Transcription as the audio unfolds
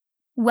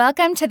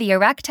Welcome to the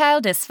Erectile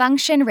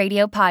Dysfunction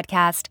Radio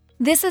Podcast.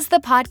 This is the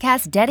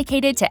podcast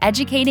dedicated to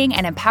educating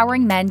and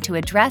empowering men to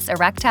address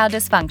erectile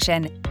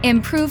dysfunction,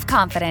 improve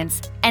confidence,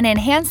 and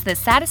enhance the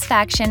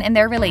satisfaction in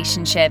their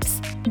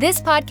relationships. This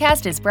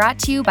podcast is brought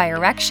to you by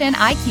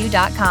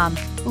ErectionIQ.com.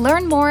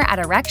 Learn more at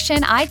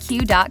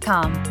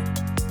ErectionIQ.com.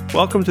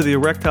 Welcome to the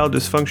Erectile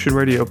Dysfunction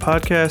Radio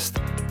Podcast.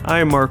 I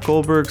am Mark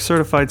Goldberg,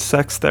 certified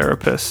sex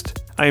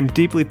therapist. I am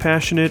deeply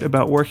passionate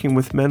about working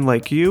with men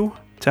like you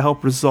to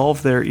help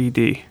resolve their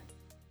ED.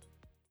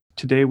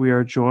 Today we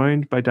are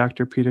joined by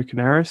Dr. Peter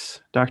Canaris.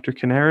 Dr.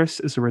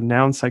 Canaris is a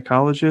renowned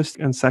psychologist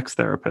and sex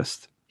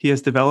therapist. He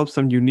has developed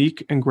some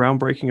unique and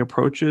groundbreaking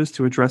approaches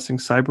to addressing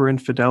cyber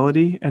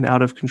infidelity and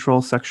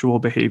out-of-control sexual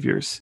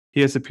behaviors.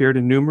 He has appeared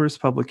in numerous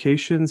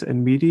publications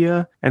and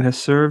media and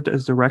has served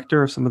as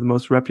director of some of the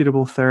most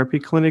reputable therapy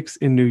clinics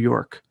in New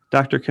York.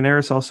 Dr.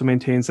 Canaris also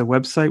maintains a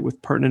website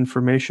with pertinent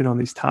information on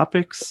these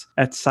topics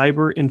at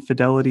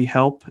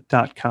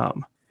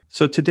cyberinfidelityhelp.com.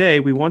 So today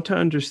we want to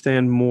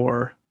understand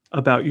more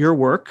about your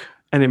work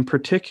and in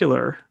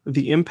particular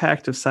the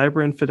impact of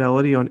cyber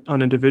infidelity on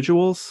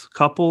individuals,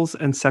 couples,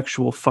 and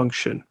sexual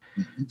function.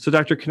 So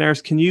Dr.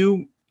 Canaris, can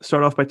you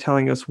start off by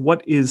telling us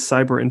what is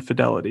cyber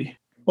infidelity?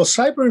 Well,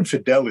 cyber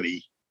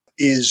infidelity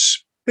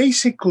is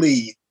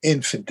basically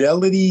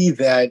infidelity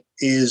that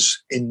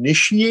is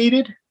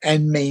initiated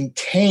and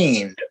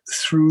maintained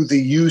through the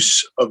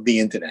use of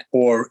the internet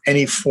or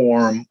any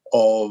form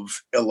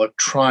of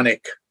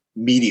electronic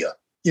media.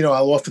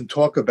 I'll often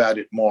talk about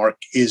it, Mark,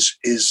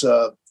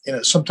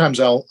 sometimes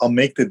I'll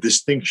make the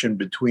distinction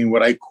between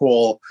what I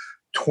call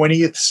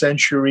 20th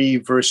century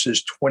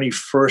versus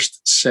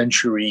 21st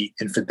century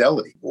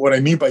infidelity. What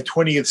I mean by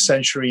 20th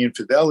century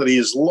infidelity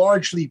is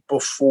largely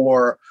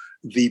before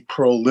the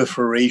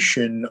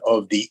proliferation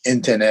of the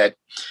internet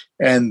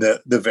and the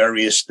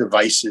various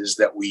devices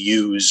that we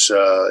use,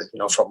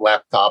 from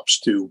laptops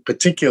to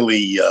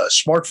particularly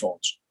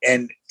smartphones.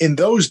 And in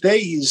those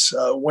days,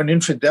 when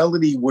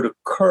infidelity would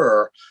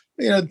occur,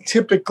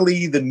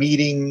 typically the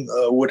meeting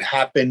would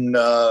happen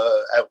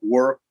at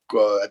work,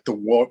 at the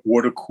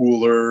water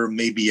cooler,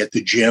 maybe at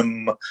the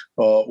gym,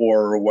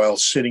 or while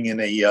sitting in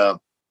a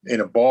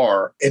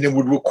bar, and it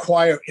would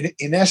require,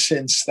 in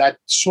essence, that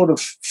sort of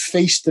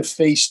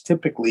face-to-face,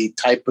 typically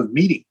type of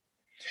meeting.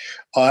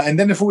 And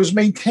then if it was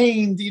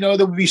maintained, there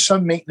would be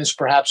some maintenance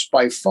perhaps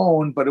by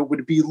phone, but it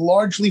would be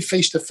largely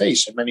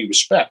face-to-face in many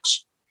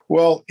respects.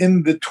 Well,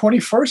 in the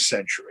 21st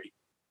century,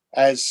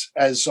 as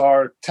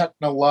our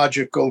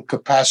technological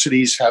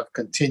capacities have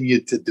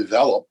continued to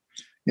develop,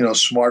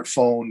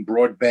 smartphone,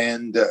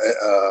 broadband,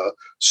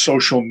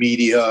 social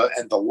media,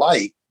 and the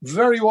like,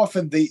 very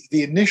often the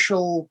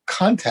initial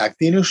contact,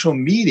 the initial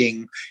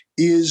meeting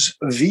is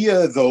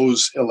via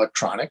those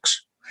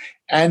electronics.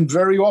 And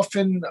very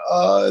often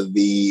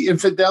the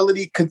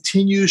infidelity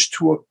continues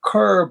to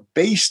occur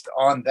based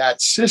on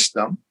that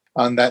system,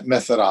 on that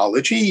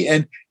methodology,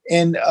 and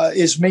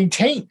is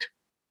maintained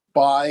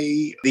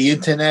by the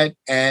internet.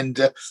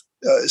 And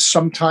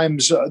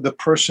sometimes the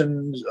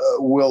person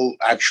will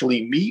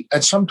actually meet,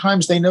 and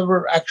sometimes they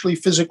never actually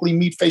physically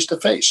meet face to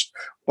face,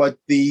 but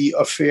the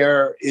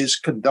affair is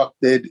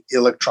conducted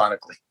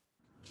electronically.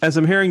 As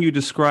I'm hearing you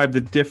describe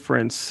the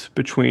difference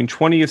between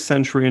 20th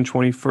century and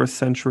 21st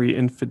century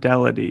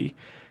infidelity,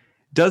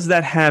 does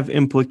that have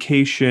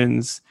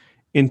implications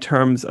in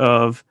terms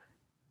of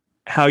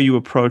how you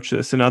approach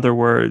this? In other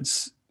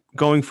words,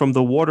 going from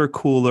the water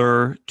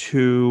cooler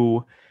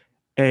to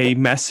a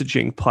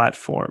messaging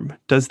platform,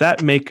 does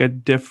that make a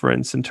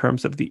difference in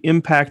terms of the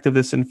impact of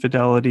this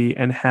infidelity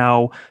and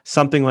how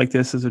something like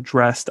this is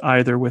addressed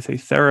either with a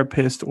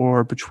therapist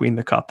or between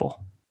the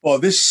couple? Well,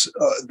 this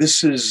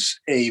is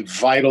a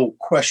vital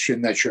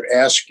question that you're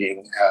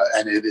asking,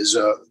 and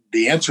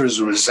the answer is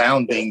a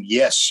resounding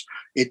yes.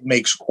 It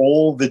makes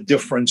all the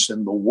difference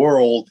in the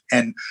world,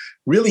 and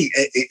really,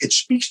 it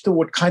speaks to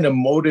what kind of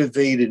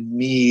motivated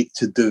me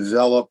to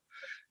develop,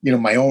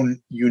 my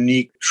own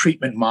unique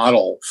treatment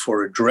model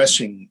for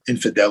addressing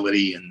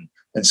infidelity and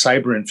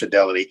cyber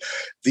infidelity.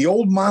 The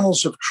old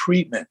models of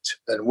treatment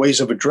and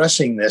ways of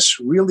addressing this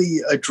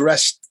really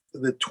addressed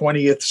the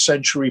 20th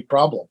century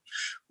problem,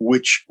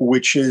 which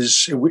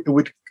is it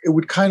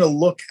would kind of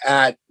look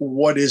at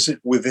what is it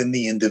within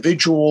the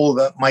individual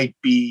that might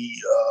be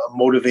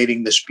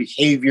motivating this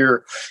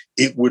behavior.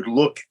 It would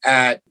look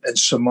at and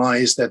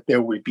surmise that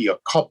there would be a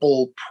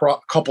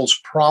couple's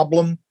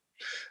problem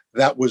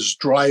that was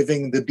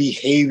driving the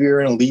behavior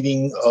and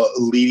leading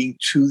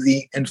to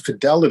the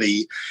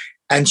infidelity.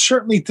 And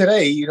certainly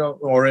today,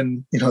 or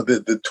in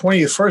the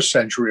 21st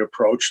century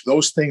approach,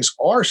 those things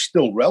are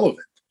still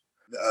relevant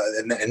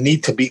and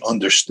need to be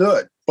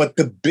understood. But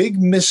the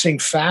big missing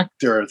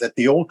factor that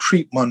the old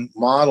treatment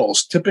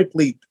models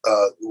typically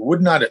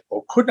would not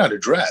or could not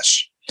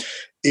address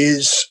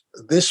is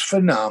this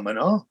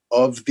phenomena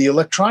of the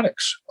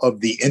electronics,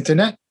 of the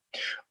internet,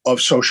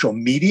 of social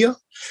media,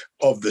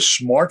 of the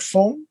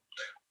smartphone,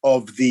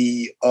 of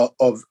the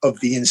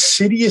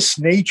insidious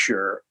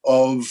nature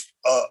of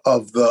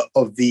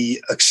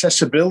the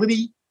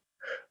accessibility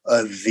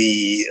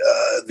the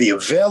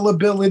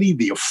availability,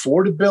 the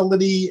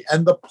affordability,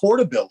 and the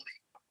portability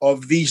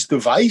of these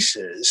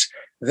devices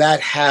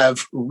that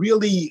have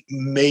really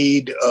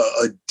made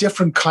a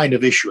different kind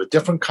of issue, a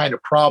different kind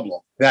of problem,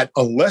 that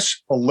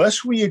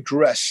unless we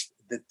address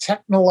the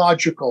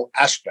technological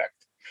aspect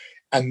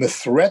and the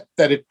threat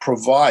that it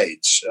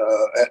provides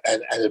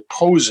and it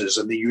poses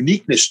and the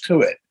uniqueness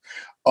to it,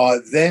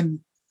 then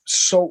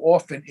so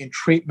often in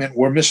treatment,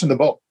 we're missing the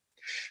boat.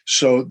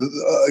 So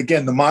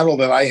again, the model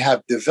that I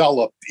have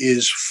developed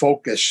is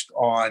focused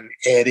on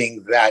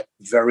adding that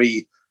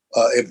very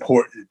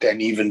important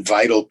and even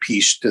vital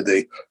piece to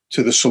the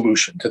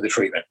solution, to the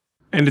treatment.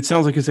 And it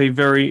sounds like it's a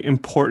very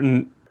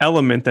important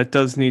element that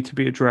does need to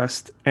be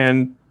addressed.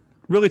 And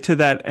really to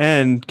that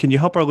end, can you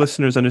help our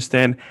listeners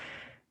understand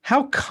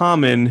how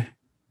common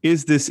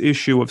is this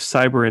issue of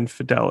cyber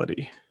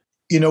infidelity?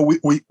 You know,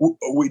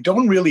 we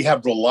don't really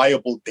have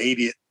reliable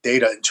data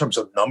in terms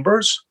of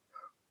numbers,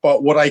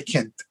 but what I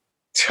can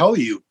tell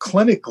you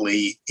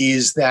clinically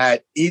is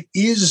that it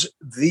is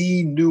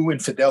the new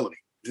infidelity.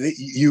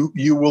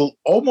 You will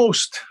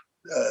almost,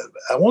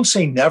 I won't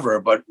say never,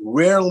 but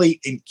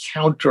rarely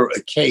encounter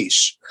a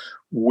case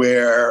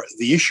where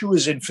the issue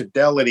is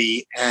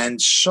infidelity and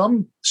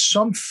some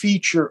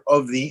feature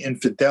of the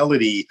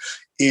infidelity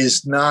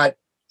is not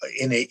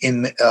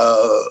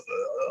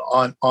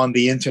on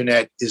the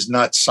internet, is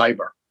not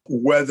cyber.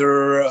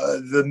 Whether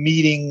the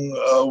meeting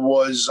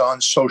was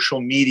on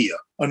social media,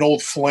 an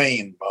old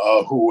flame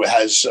who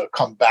has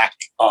come back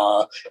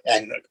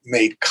and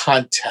made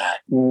contact,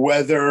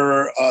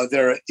 whether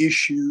there are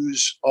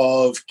issues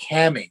of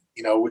camming,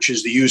 which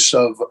is the use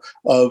of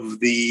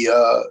the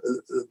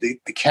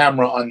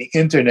camera on the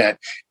internet,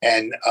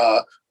 and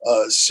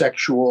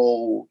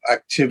sexual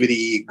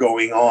activity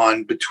going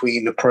on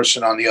between the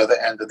person on the other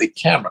end of the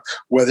camera,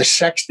 whether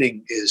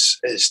sexting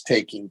is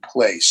taking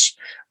place.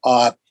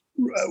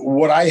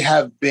 What I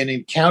have been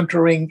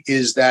encountering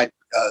is that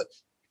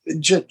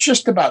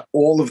just about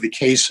all of the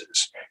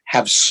cases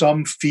have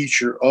some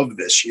feature of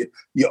this. You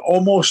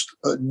almost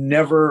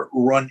never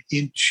run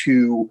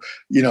into,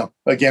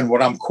 again,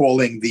 what I'm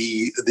calling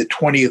the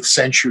 20th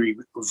century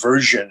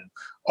version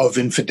of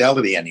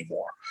infidelity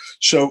anymore.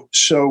 So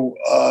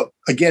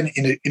again,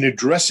 in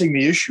addressing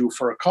the issue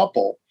for a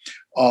couple,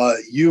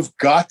 you've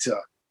got to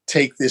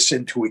take this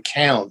into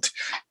account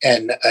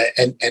and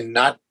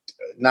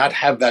not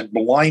have that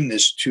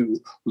blindness to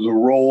the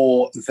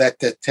role that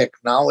the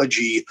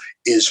technology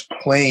is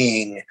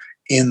playing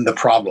in the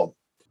problem.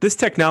 This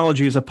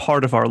technology is a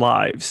part of our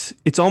lives.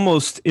 It's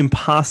almost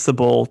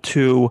impossible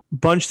to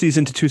bunch these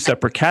into two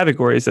separate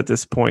categories at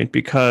this point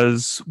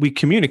because we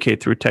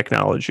communicate through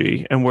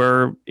technology and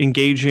we're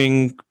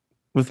engaging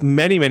with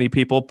many, many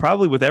people,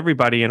 probably with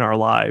everybody in our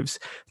lives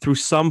through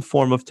some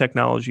form of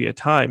technology at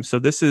times. So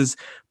this is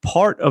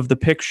part of the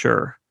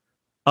picture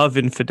of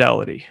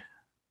infidelity.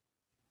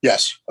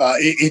 Yes,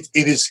 it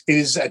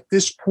is at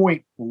this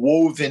point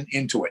woven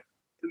into it.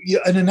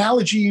 An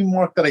analogy,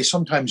 Mark, that I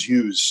sometimes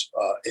use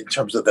in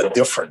terms of the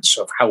difference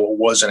of how it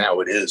was and how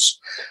it is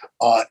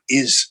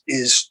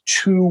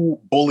to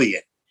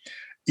bullying,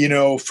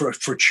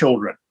 for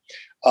children.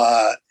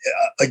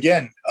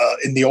 Again,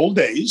 in the old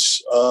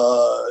days,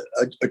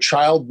 a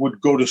child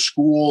would go to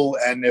school,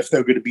 and if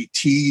they're going to be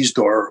teased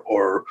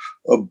or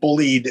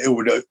bullied, it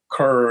would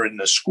occur in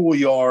the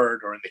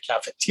schoolyard or in the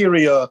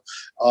cafeteria,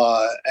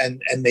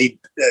 and they'd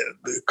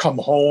come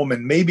home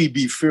and maybe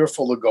be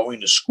fearful of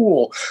going to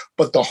school,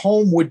 but the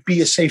home would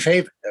be a safe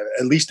haven.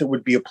 At least it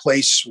would be a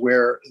place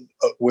where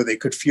they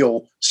could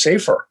feel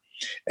safer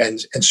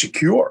and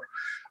secure.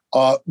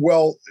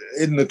 Well,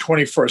 in the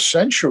 21st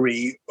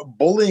century,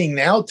 bullying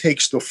now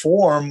takes the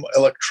form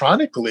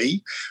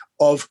electronically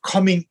of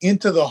coming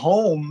into the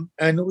home.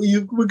 And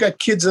we've got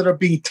kids that are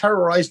being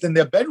terrorized in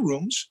their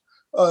bedrooms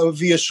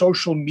via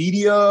social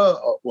media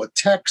or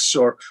texts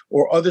or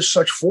other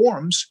such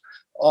forms.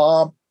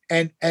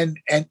 And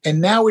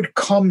now it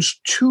comes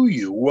to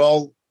you.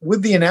 Well,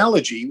 with the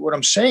analogy, what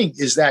I'm saying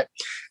is that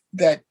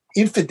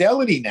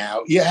infidelity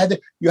now, you had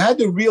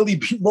to really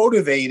be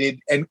motivated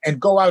and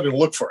go out and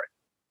look for it.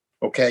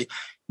 Okay.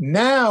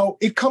 Now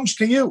it comes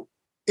to you.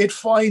 It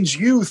finds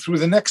you through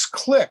the next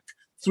click,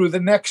 through the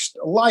next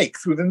like,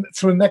 through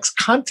the next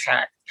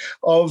contact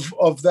of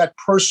that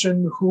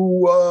person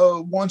who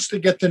wants to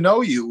get to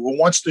know you, or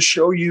wants to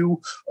show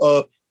you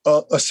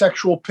a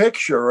sexual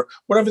picture,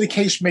 whatever the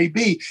case may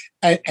be.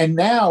 And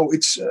now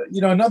it's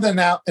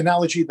another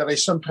analogy that I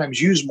sometimes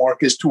use,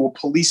 Mark, is to a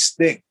police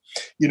sting.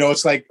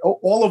 It's like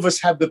all of us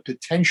have the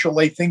potential,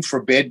 I think,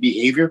 for bad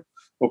behavior.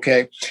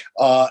 Okay.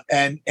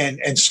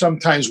 And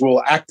sometimes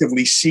we'll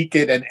actively seek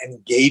it and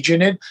engage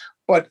in it.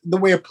 But the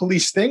way a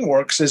police sting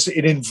works is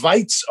it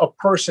invites a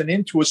person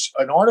into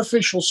an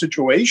artificial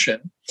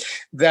situation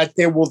that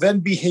they will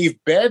then behave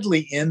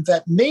badly in,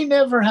 that may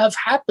never have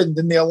happened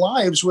in their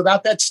lives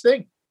without that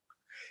sting.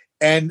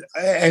 And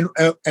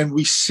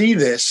we see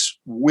this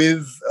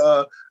with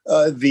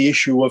the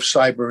issue of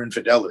cyber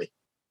infidelity.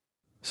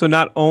 So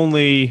not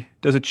only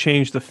does it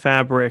change the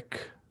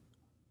fabric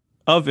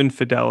of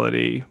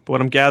infidelity.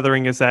 What I'm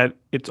gathering is that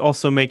it's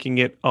also making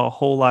it a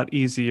whole lot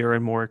easier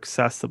and more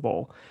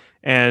accessible.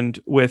 And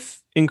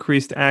with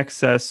increased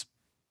access,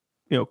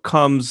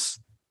 comes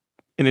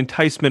an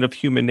enticement of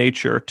human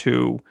nature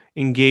to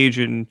engage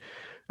in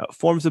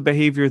forms of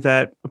behavior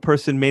that a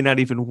person may not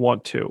even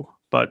want to,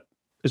 but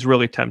is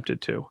really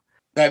tempted to.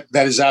 That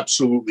is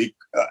absolutely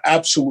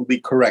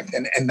correct,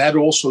 and that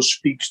also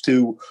speaks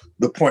to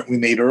the point we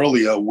made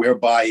earlier,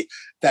 whereby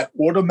that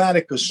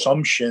automatic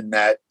assumption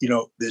that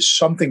there's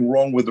something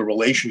wrong with the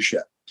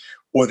relationship,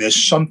 or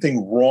there's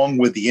something wrong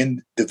with the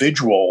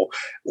individual.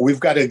 We've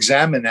got to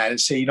examine that and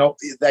say,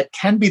 that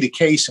can be the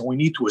case, and we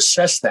need to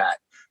assess that.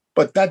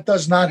 But that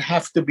does not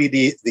have to be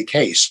the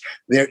case.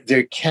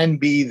 There can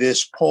be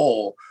this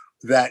pull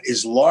that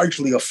is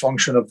largely a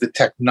function of the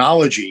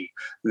technology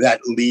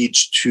that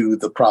leads to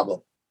the problem.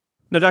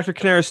 Now, Dr.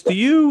 Canaris, do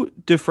you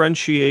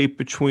differentiate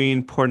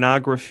between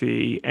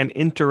pornography and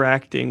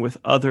interacting with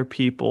other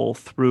people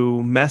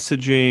through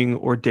messaging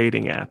or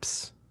dating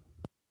apps?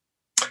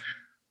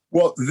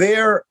 Well,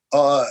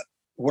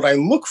 what I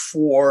look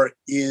for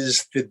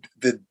is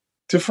the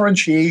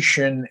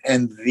differentiation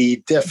and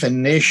the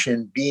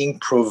definition being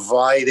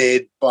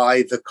provided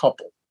by the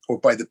couple or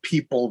by the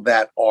people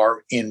that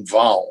are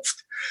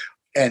involved.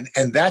 And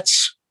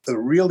that's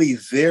really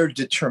their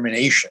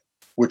determination,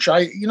 which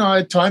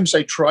at times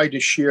I try to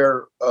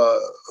share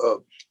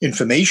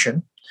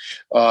information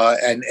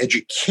and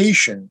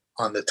education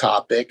on the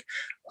topic.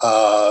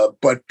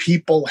 But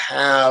people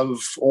have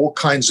all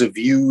kinds of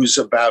views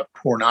about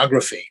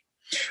pornography.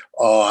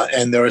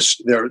 And there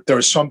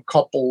are some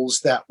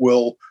couples that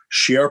will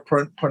share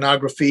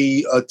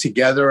pornography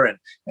together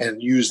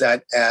and use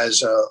that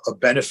as a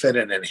benefit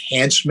and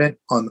enhancement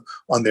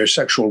on their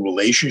sexual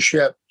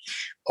relationship.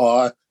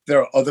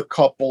 There are other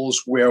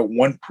couples where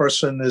one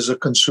person is a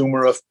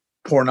consumer of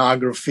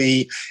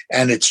pornography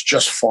and it's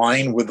just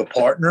fine with the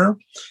partner.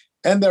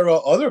 And there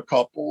are other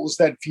couples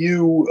that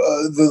view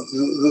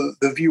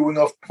the viewing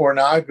of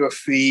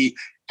pornography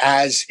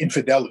as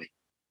infidelity.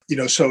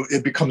 So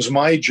it becomes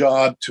my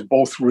job to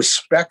both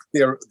respect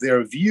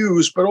their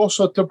views, but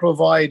also to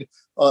provide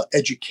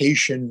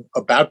education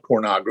about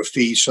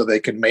pornography so they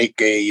can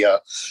make a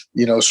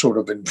sort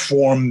of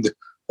informed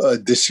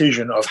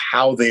decision of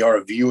how they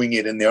are viewing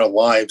it in their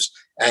lives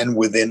and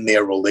within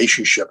their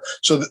relationship.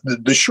 So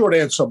the short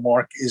answer,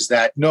 Mark, is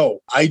that no,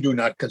 I do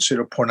not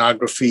consider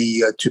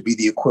pornography to be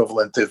the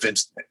equivalent of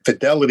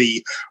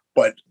infidelity,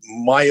 but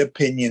my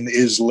opinion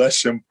is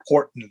less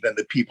important than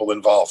the people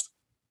involved.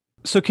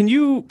 So can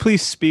you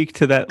please speak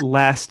to that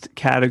last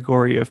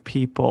category of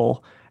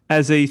people?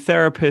 As a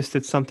therapist,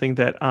 it's something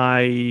that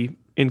I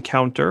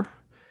encounter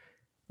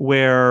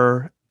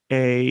where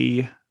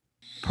a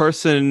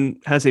person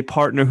has a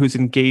partner who's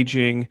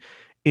engaging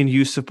in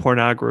use of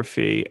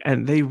pornography,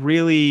 and they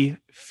really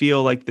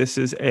feel like this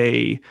is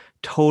a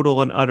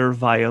total and utter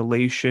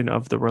violation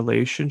of the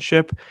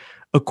relationship,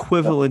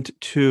 equivalent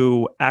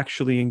to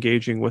actually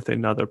engaging with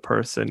another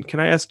person. Can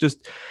I ask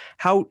just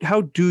how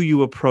do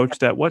you approach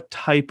that? What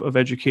type of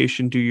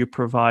education do you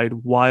provide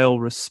while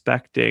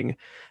respecting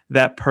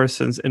that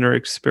person's inner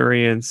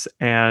experience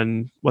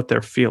and what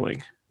they're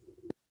feeling?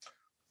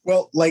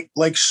 Well,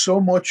 like so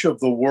much of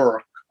the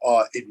work,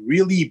 it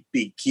really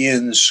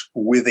begins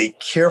with a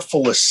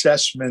careful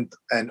assessment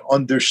and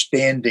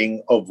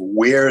understanding of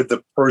where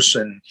the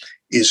person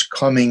is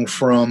coming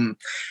from,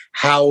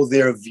 how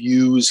their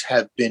views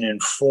have been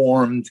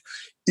informed.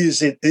 Is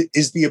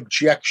the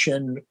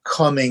objection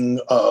coming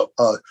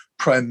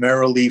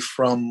primarily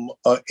from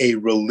a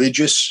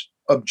religious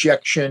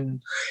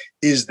objection?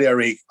 Is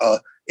there a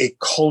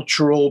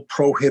cultural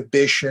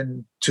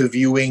prohibition to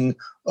viewing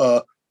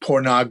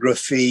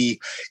pornography?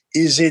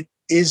 Is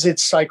it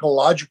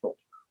psychological,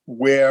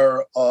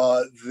 where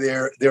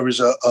there is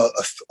a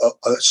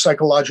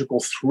psychological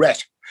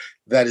threat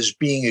that is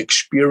being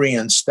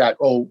experienced that,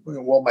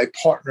 my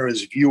partner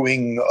is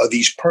viewing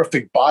these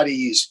perfect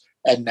bodies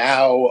and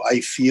now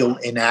I feel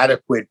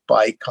inadequate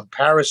by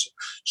comparison.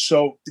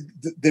 So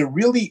there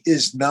really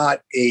is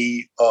not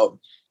a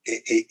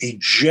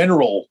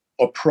general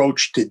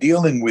approach to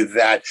dealing with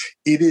that.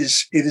 It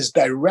is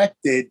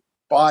directed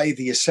by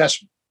the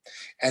assessment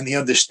and the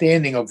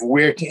understanding of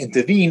where to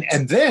intervene,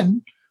 and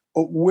then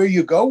where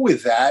you go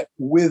with that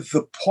with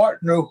the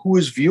partner who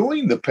is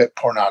viewing the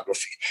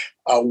pornography.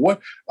 I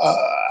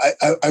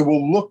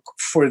will look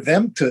for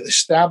them to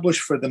establish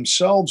for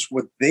themselves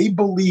what they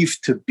believe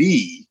to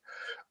be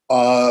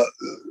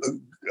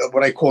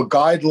what I call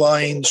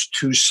guidelines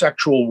to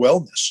sexual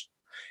wellness.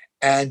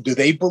 And do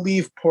they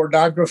believe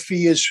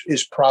pornography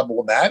is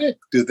problematic?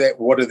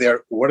 What are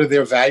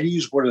their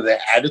values? What are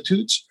their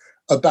attitudes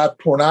about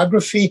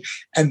pornography?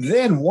 And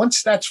then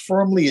once that's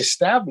firmly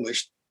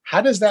established,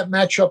 how does that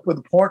match up with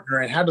the partner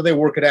and how do they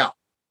work it out?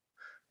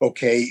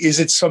 Okay, is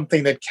it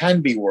something that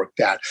can be worked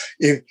out?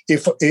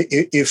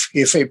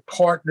 If a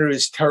partner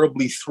is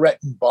terribly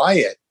threatened by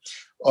it,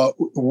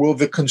 will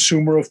the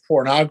consumer of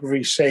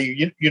pornography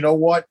say, you know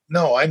what?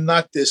 No, I'm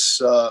not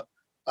this.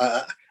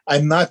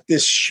 I'm not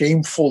this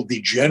shameful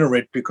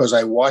degenerate because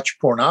I watch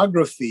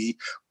pornography,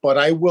 but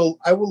I will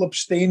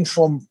abstain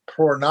from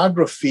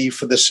pornography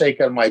for the sake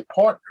of my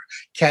partner.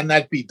 Can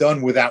that be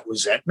done without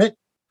resentment?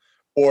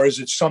 Or is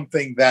it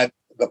something that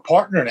the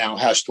partner now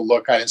has to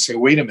look at and say,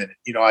 wait a minute,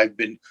 I've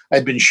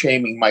been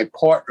shaming my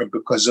partner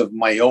because of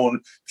my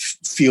own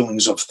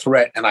feelings of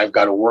threat, and I've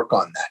got to work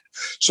on that.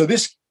 So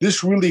this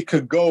really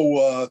could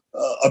go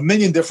a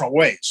million different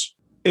ways.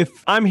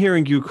 If I'm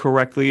hearing you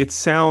correctly, it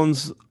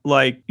sounds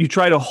like you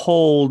try to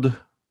hold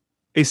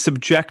a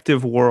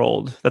subjective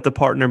world that the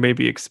partner may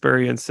be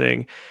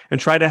experiencing and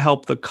try to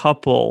help the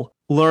couple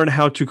learn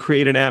how to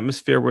create an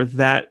atmosphere where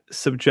that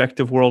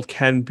subjective world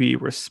can be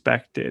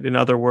respected. In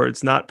other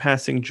words, not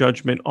passing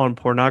judgment on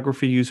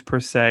pornography use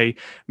per se,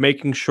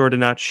 making sure to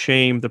not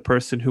shame the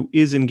person who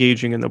is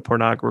engaging in the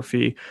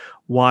pornography,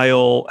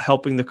 while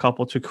helping the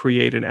couple to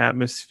create an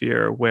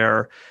atmosphere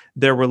where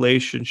their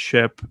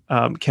relationship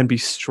can be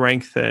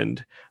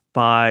strengthened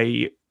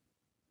by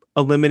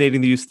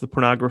eliminating the use of the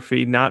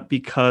pornography, not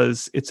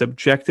because it's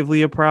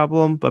objectively a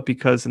problem, but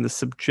because in the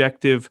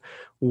subjective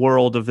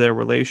world of their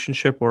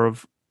relationship or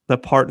of the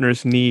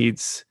partner's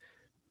needs,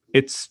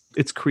 it's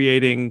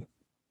creating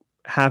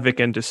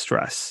havoc and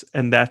distress.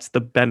 And that's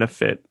the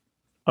benefit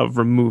of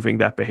removing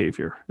that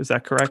behavior. Is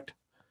that correct?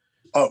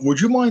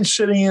 Would you mind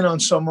sitting in on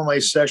some of my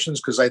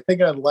sessions? Because I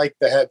think I'd like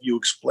to have you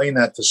explain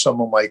that to some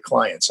of my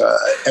clients.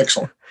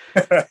 Excellent.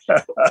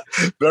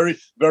 Very,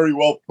 very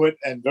well put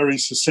and very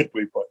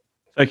succinctly put.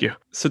 Thank you.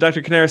 So,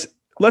 Dr. Canaris,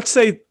 let's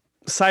say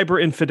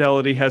cyber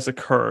infidelity has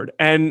occurred.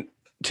 And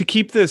to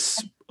keep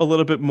this a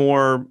little bit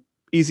more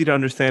easy to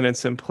understand and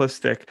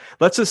simplistic,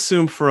 let's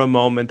assume for a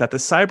moment that the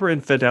cyber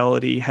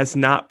infidelity has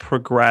not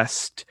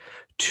progressed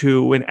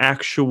to an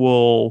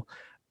actual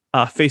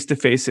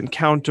face-to-face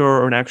encounter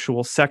or an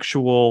actual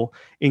sexual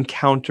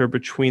encounter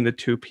between the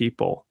two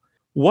people.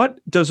 What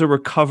does a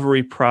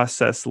recovery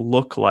process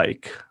look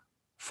like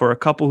for a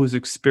couple who's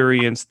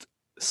experienced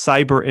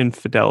cyber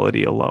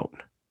infidelity alone?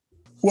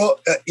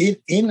 Well,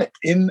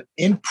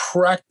 in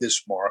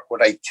practice, Mark,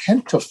 what I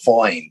tend to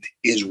find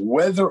is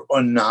whether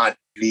or not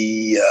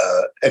the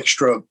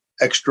extra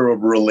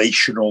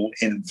relational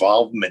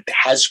involvement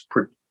has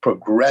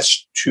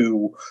progressed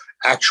to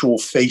actual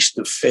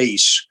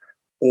face-to-face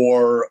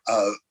or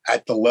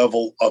at the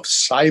level of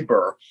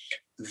cyber,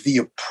 the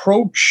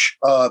approach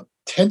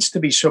tends to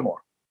be similar,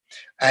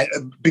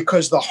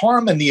 because the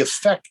harm and the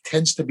effect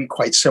tends to be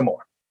quite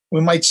similar.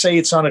 We might say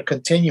it's on a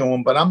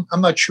continuum, but I'm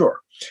not sure.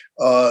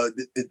 I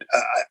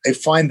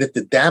find that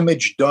the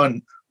damage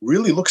done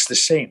really looks the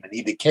same in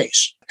either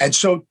case. And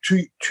so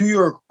to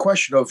your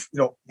question of,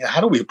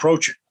 how do we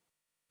approach it?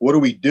 What do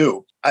we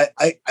do?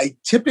 I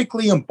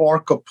typically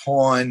embark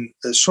upon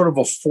sort of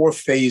a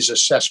 4-phase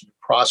assessment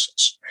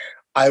process.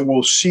 I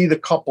will see the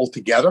couple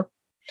together.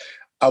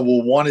 I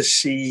will want to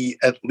see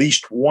at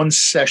least one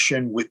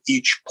session with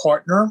each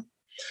partner.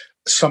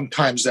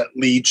 Sometimes that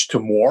leads to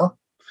more.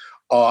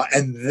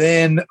 And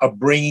then a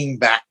bringing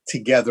back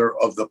together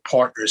of the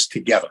partners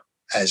together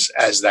as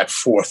that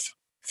 4th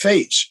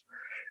phase.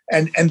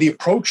 And the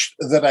approach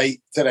that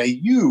I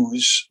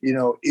use,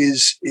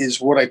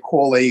 is what I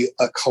call a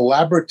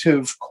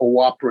collaborative,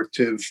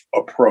 cooperative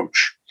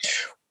approach,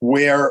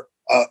 where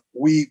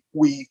we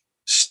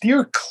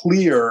steer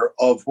clear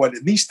of what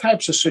in these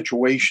types of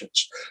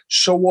situations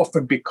so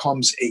often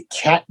becomes a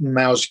cat and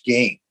mouse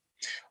game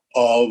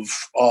of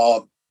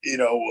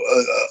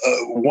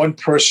one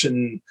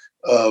person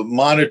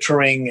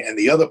monitoring and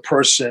the other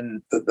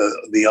person,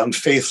 the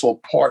unfaithful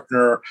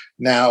partner,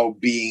 now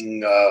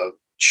being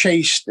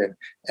chased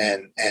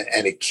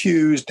and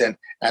accused and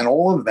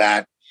all of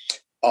that.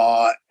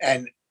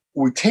 And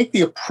we take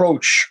the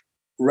approach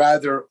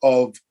rather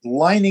of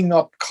lining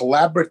up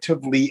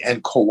collaboratively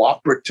and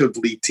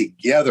cooperatively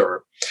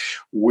together,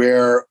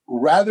 where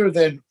rather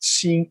than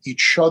seeing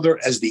each other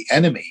as the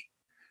enemy,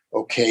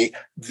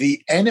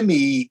 the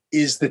enemy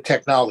is the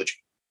technology.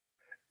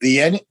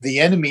 The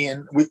enemy,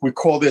 and we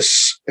call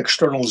this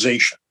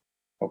externalization.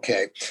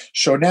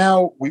 So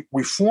now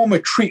we form a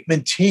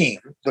treatment team,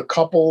 the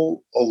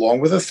couple along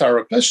with a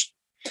therapist,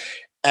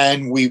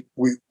 and we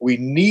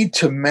need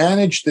to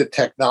manage the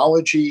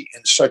technology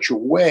in such a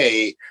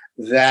way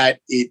that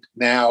it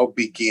now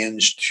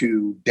begins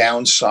to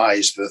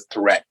downsize the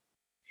threat.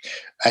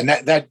 And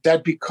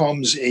that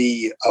becomes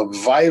a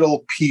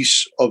vital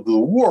piece of the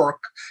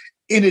work,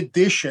 in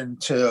addition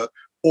to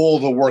all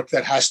the work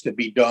that has to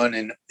be done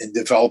in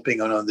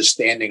developing an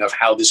understanding of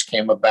how this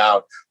came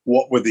about,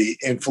 what were the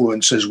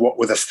influences, what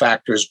were the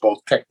factors, both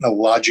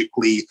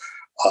technologically,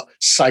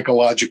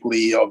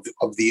 psychologically of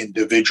the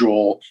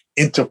individual,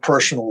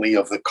 interpersonally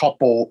of the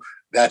couple.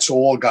 That's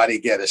all got to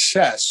get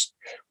assessed.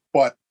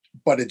 But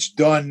it's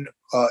done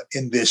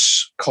in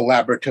this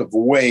collaborative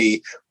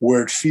way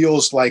where it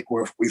feels like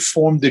we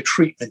formed a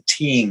treatment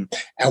team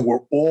and we're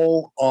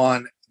all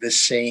on the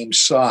same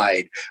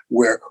side,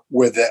 where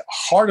the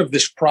heart of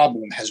this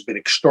problem has been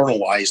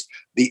externalized.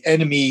 The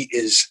enemy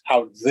is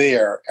out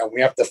there, and we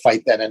have to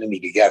fight that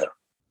enemy together.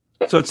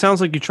 So it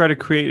sounds like you try to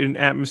create an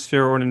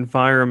atmosphere or an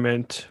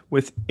environment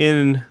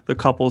within the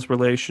couple's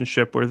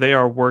relationship where they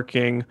are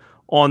working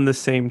on the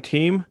same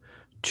team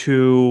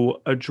to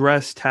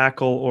address,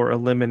 tackle, or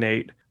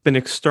eliminate. Been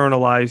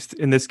externalized,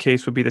 in this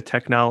case, would be the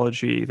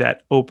technology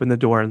that opened the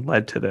door and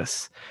led to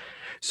this.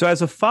 So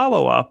as a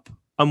follow-up,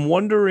 I'm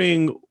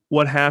wondering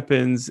what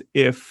happens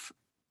if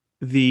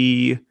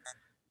the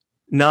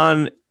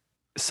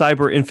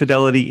non-cyber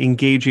infidelity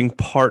engaging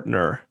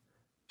partner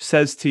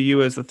says to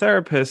you as the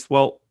therapist,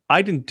 well,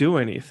 I didn't do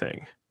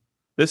anything.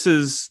 This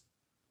is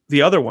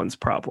the other one's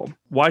problem.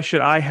 Why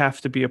should I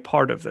have to be a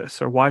part of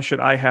this? Or why should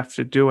I have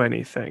to do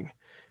anything?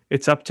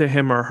 It's up to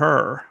him or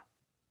her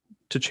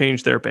to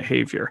change their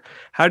behavior.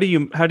 How do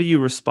you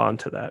respond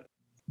to that?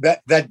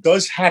 That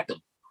does happen.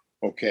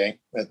 Okay.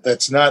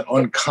 That's not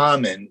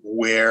uncommon,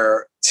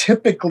 where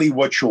typically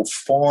what you'll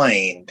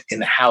find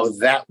in how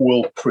that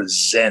will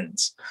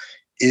present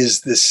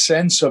is the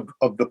sense of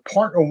the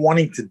partner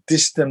wanting to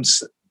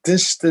distance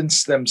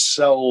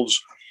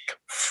themselves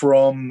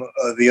from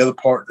the other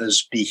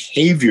partner's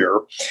behavior.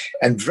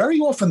 And very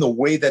often the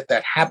way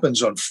that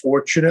happens,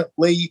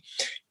 unfortunately,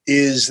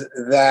 is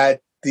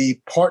that the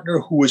partner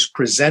who is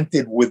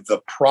presented with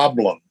the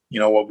problem,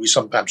 what we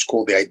sometimes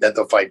call the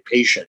identified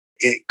patient,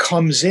 it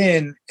comes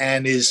in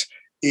and is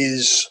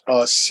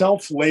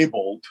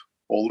self-labeled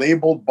or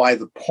labeled by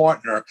the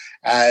partner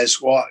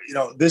as, well,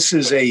 this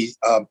is a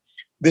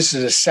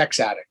sex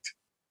addict.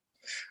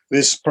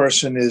 This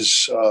person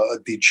is a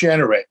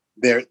degenerate.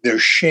 They're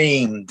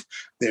shamed.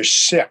 They're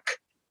sick.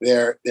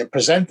 They're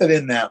presented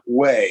in that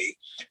way,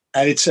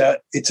 and it's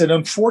an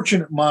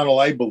unfortunate model,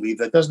 I believe,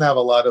 that doesn't have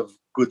a lot of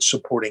good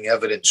supporting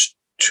evidence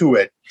to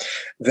it,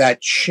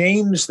 that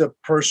shames the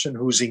person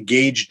who's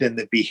engaged in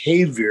the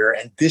behavior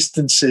and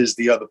distances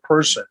the other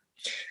person.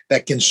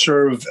 That can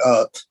serve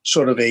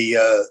sort of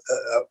a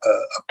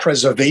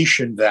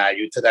preservation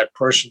value to that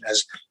person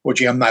as, well,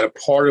 gee, I'm not a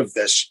part of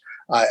this.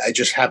 I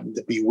just happen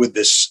to be with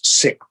this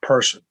sick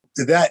person.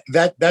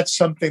 That's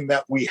something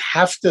that we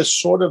have to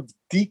sort of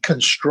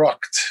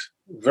deconstruct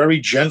very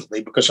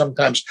gently, because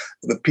sometimes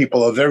the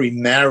people are very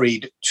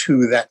married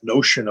to that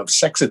notion of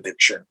sex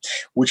addiction,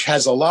 which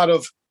has a lot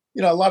of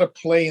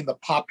play in the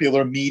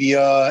popular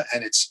media,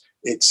 and it's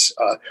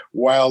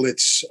while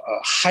it's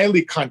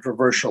highly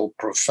controversial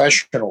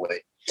professionally,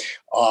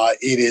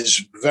 it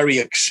is very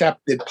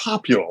accepted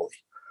popularly.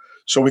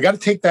 So we got to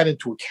take that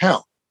into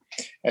account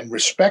and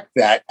respect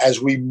that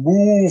as we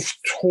move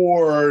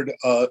toward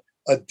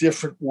a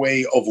different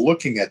way of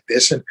looking at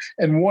this.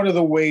 And one of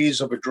the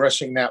ways of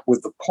addressing that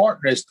with the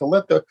partner is to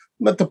let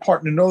the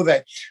partner know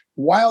that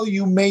while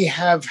you may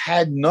have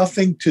had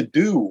nothing to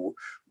do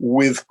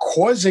with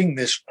causing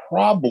this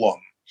problem,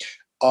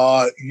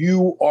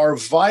 you are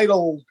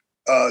vital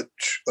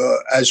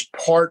as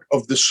part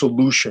of the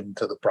solution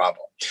to the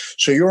problem.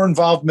 So your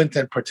involvement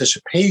and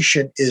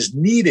participation is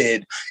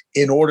needed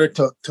in order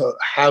to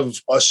have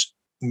us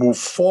move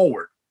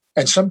forward.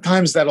 And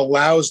sometimes that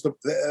allows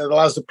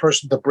the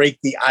person to break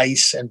the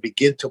ice and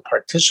begin to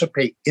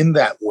participate in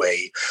that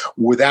way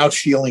without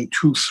feeling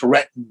too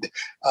threatened,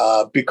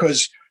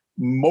 because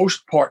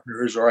most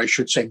partners, or I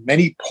should say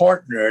many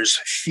partners,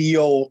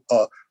 feel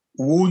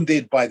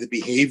wounded by the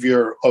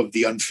behavior of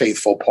the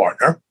unfaithful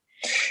partner.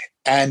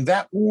 And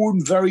that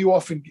wound very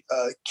often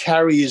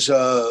carries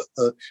a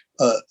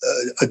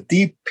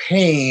deep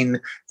pain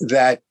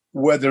that,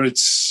 whether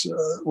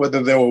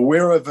they're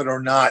aware of it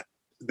or not,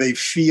 they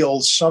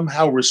feel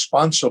somehow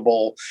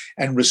responsible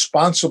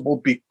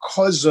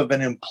because of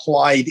an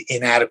implied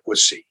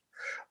inadequacy.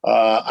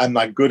 I'm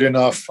not good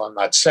enough. I'm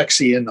not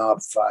sexy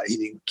enough. He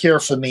didn't care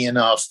for me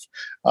enough.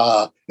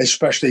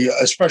 Especially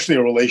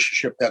a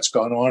relationship that's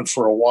gone on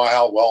for a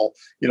while. Well,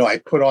 I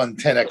put on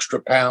 10 extra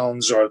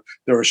pounds, or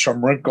there are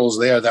some wrinkles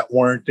there that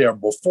weren't there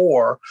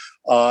before.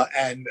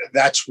 And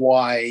that's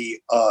why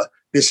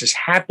this is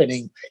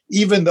happening,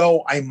 even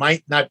though I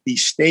might not be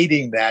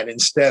stating that.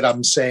 Instead,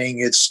 I'm saying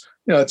it's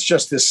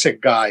just this sick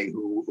guy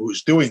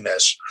who's doing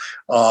this.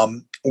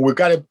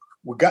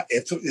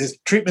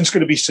 If treatment's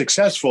going to be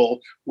successful,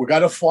 we've got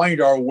to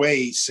find our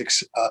way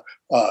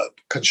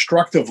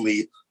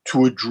constructively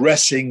to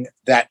addressing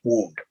that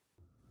wound.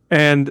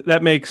 And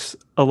that makes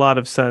a lot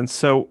of sense.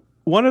 So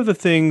one of the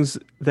things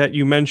that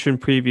you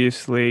mentioned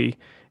previously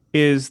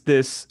is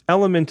this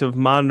element of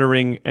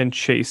monitoring and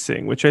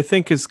chasing, which I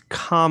think is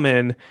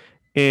common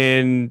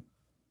in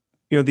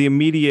the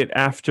immediate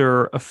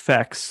after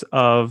effects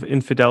of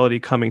infidelity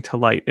coming to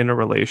light in a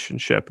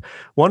relationship.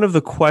 One of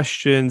the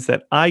questions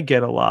that I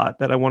get a lot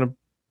that I want to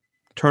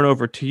turn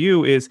over to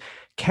you is,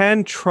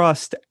 can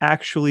trust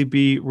actually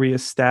be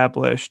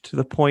reestablished to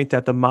the point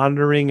that the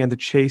monitoring and the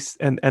chase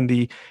and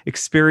the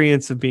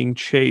experience of being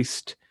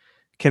chased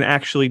can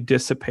actually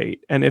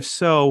dissipate? And if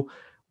so,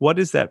 what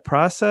is that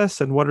process,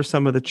 and what are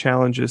some of the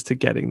challenges to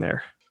getting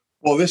there?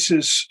 Well, this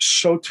is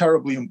so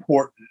terribly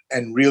important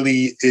and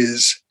really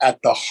is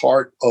at the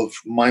heart of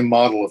my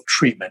model of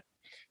treatment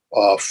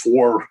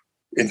for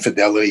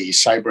infidelity,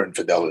 cyber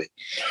infidelity.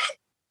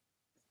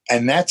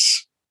 And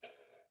that's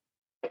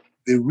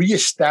the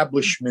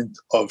reestablishment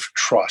of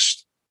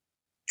trust.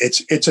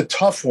 It's a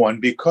tough one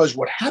because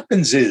what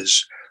happens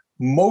is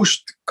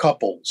most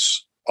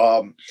couples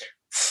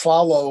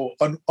follow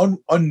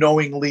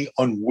unknowingly,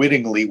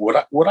 unwittingly,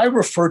 what I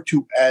refer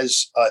to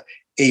as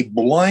a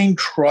blind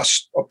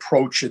trust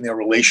approach in their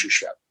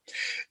relationship.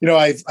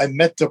 I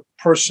met the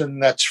person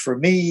that's for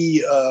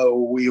me.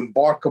 We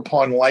embark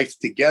upon life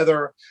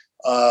together.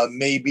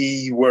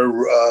 Maybe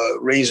we're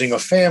raising a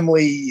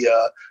family,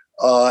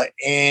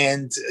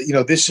 and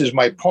this is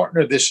my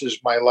partner. This is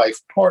my life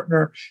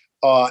partner,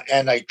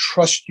 and I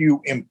trust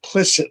you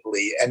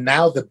implicitly. And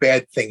now the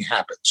bad thing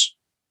happens.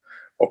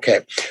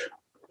 Okay,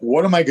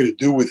 what am I going to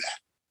do with that?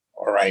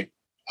 All right,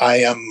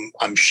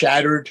 I'm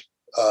shattered.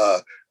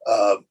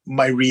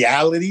 My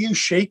reality is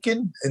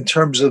shaken in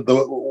terms of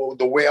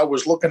the way I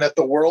was looking at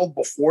the world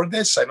before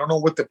this. I don't know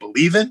what to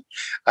believe in.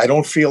 I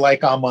don't feel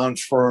like I'm on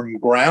firm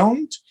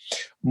ground.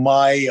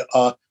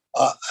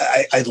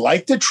 I'd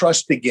like to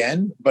trust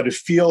again, but it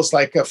feels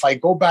like if I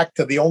go back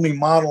to the only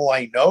model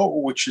I know,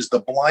 which is the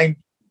blind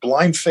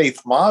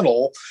faith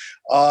model,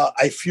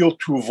 I feel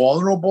too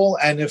vulnerable.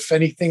 And if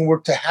anything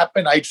were to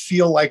happen, I'd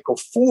feel like a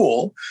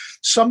fool.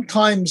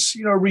 Sometimes,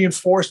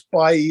 reinforced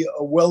by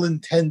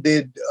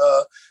well-intended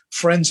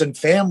friends and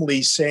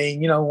family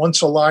saying,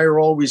 once a liar,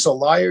 always a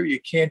liar. You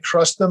can't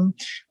trust them.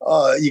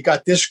 You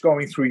got this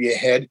going through your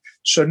head.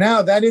 So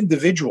now that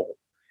individual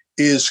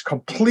is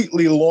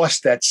completely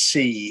lost at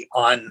sea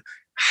on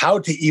how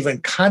to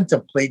even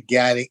contemplate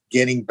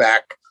getting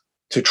back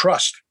to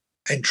trust.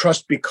 And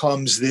trust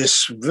becomes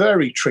this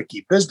very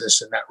tricky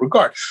business in that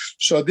regard.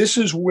 So this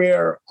is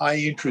where I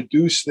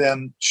introduce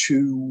them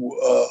to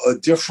a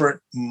different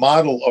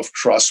model of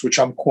trust, which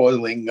I'm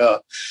calling,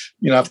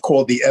 I've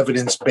called the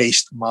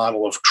evidence-based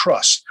model of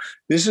trust.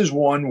 This is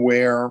one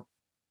where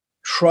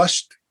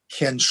trust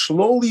can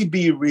slowly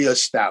be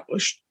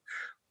reestablished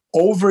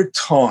over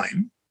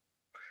time,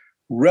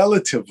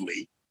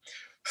 relatively,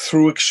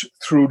 through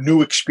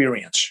new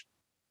experience.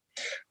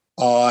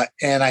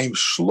 And I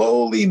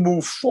slowly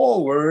move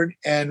forward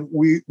and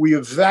we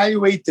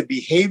evaluate the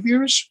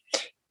behaviors,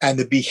 and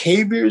the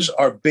behaviors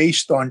are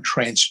based on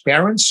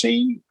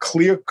transparency,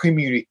 clear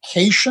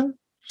communication,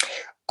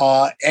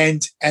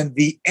 and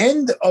the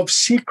end of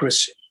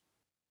secrecy.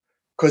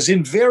 Because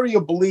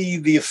invariably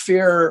the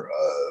affair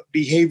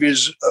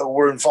behaviors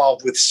were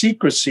involved with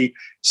secrecy.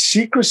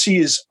 Secrecy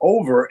is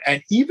over,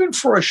 and even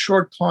for a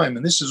short time,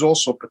 and this is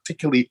also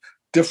particularly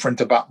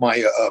different about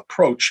my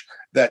approach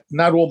that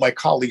not all my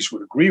colleagues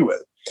would agree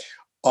with,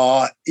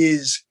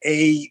 is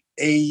a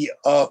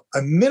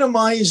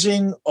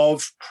minimizing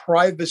of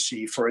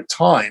privacy for a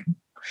time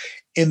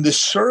in the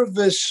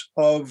service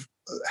of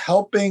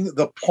helping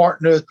the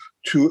partner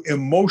to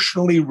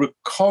emotionally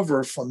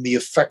recover from the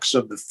effects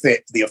of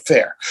the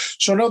affair.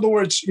 So in other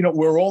words,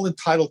 we're all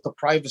entitled to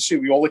privacy.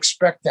 We all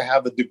expect to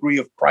have a degree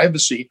of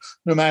privacy,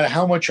 no matter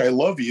how much I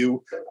love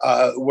you.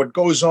 What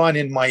goes on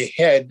in my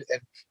head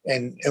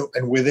and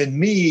within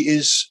me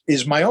is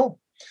my own.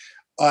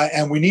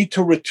 And we need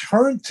to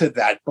return to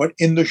that. But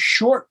in the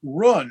short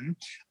run,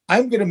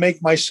 I'm going to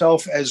make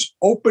myself as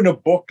open a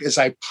book as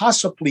I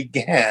possibly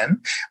can.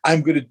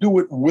 I'm going to do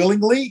it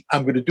willingly.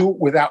 I'm going to do it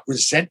without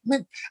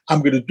resentment.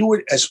 I'm going to do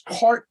it as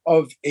part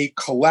of a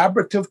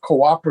collaborative,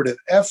 cooperative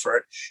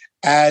effort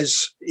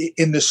as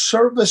in the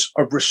service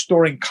of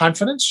restoring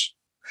confidence,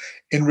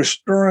 in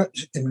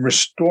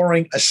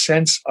restoring a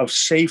sense of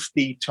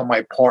safety to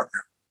my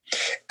partner.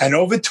 And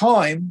over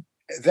time,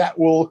 that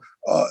will,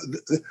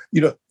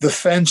 the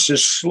fence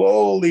is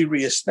slowly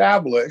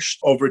reestablished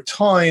over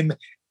time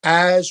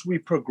as we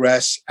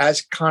progress,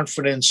 as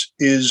confidence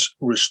is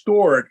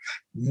restored,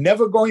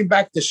 never going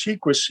back to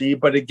secrecy,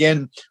 but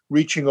again,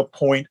 reaching a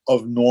point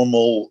of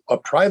normal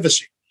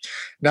privacy.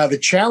 Now, the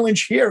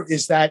challenge here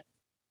is that,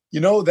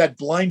 that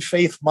blind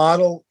faith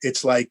model,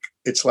 it's like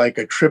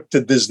a trip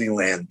to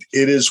Disneyland.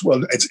 It is,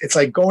 it's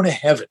like going to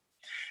heaven,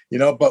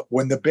 but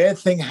when the bad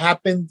thing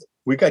happened,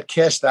 we got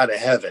cast out of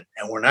heaven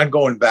and we're not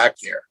going back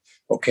there.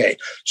 Okay.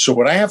 So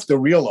what I have to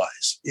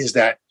realize is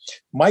that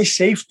my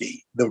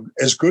safety,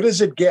 as good as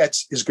it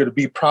gets, is going to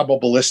be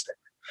probabilistic.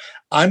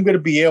 I'm going to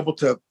be able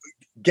to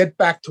get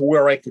back to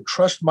where I could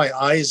trust my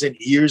eyes and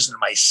ears and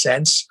my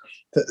sense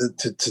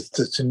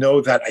to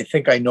know that I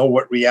think I know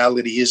what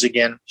reality is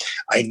again.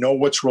 I know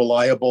what's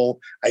reliable.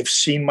 I've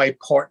seen my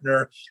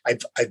partner.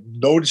 I've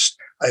noticed,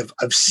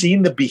 I've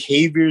seen the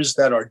behaviors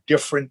that are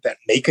different, that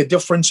make a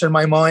difference in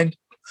my mind.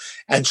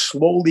 And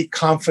slowly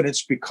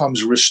confidence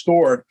becomes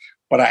restored.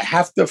 But I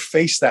have to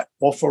face that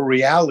awful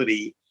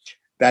reality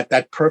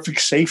that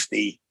perfect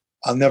safety,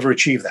 I'll never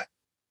achieve that.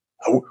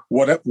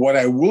 What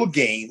I will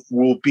gain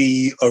will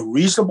be a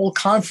reasonable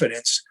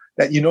confidence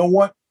that,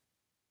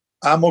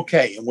 I'm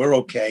okay and we're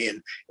okay.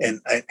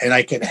 And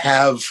I can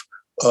have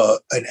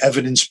an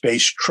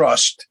evidence-based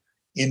trust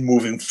in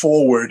moving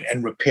forward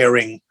and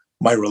repairing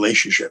my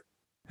relationship.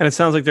 And it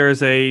sounds like there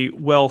is a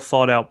well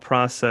thought out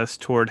process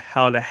toward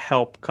how to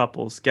help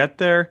couples get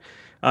there,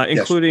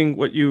 including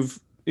what you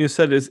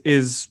said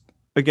is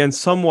again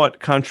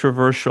somewhat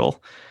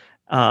controversial.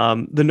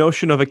 the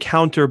notion of a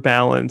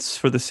counterbalance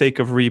for the sake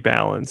of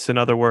rebalance. In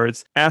other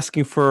words,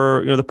 asking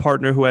for the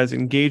partner who has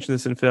engaged in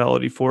this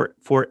infidelity for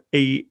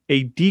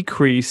a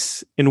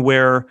decrease in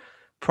where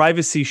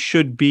privacy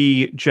should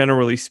be,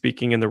 generally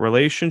speaking, in the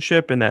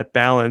relationship, and that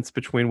balance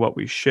between what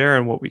we share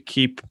and what we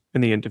keep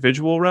in the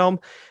individual realm,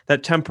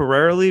 that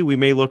temporarily we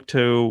may look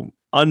to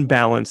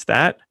unbalance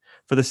that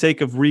for the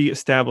sake of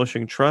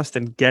reestablishing trust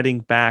and getting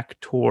back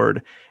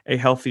toward a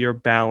healthier,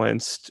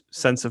 balanced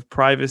sense of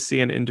privacy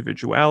and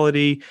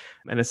individuality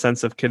and a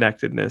sense of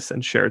connectedness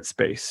and shared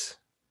space.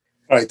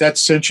 All right, that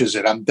cinches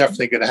it. I'm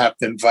definitely going to have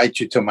to invite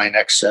you to my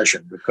next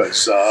session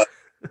because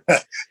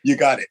you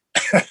got it.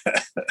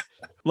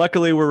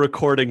 Luckily, we're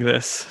recording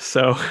this,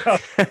 so.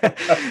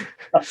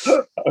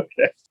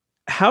 Okay.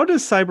 How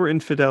does cyber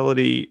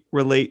infidelity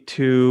relate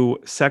to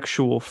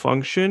sexual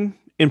function?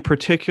 In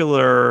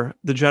particular,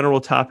 the general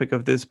topic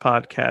of this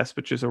podcast,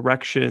 which is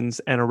erections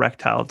and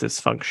erectile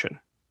dysfunction.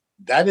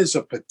 That is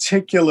a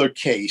particular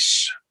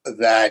case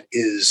that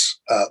is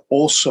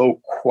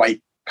also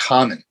quite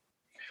common,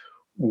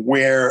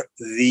 where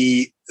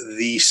the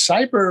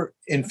cyber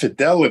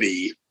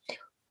infidelity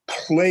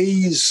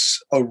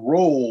plays a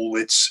role.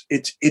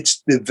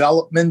 It's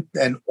development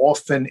and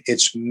often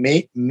its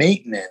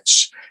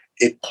maintenance.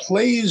 It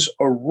plays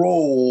a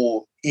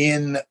role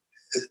in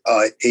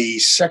a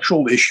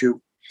sexual issue,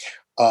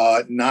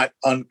 not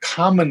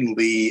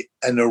uncommonly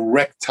an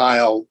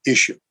erectile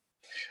issue,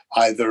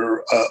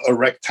 either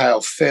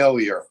erectile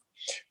failure,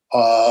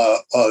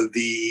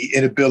 the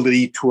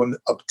inability to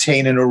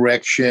obtain an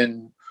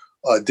erection,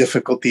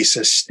 difficulty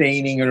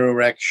sustaining an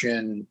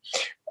erection,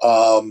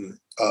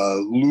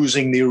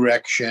 losing the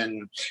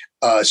erection,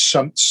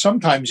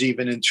 sometimes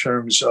even in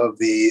terms of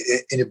the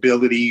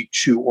inability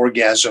to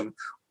orgasm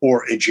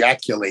or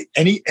ejaculate.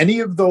 Any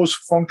of those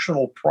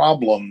functional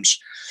problems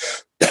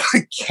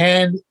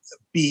can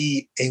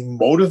be a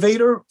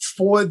motivator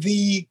for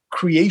the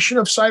creation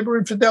of cyber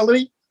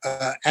infidelity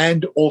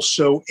and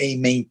also a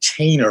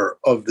maintainer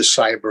of the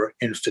cyber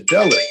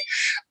infidelity.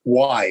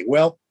 Why?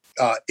 Well,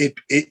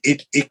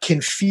 it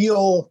can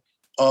feel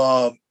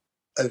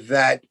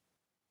that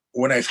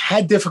when I've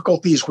had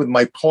difficulties with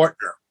my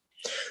partner,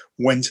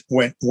 when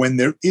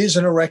there is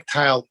an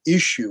erectile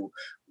issue,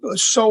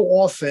 so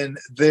often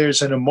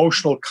there's an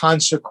emotional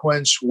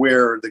consequence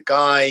where the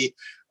guy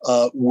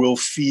will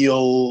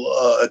feel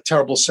a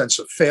terrible sense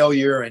of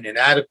failure and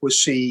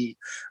inadequacy,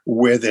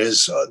 where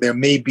there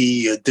may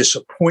be a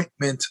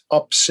disappointment,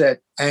 upset,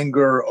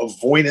 anger,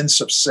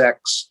 avoidance of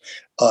sex,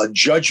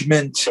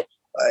 judgment.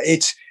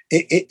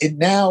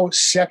 Now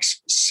sex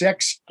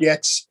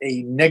gets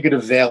a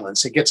negative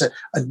valence. It gets a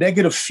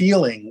negative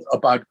feeling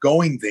about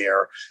going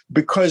there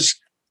because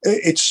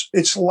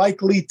it's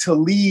likely to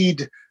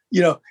lead.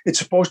 It's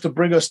supposed to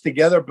bring us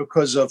together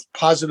because of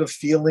positive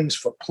feelings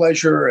for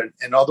pleasure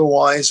and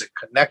otherwise a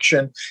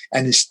connection.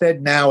 And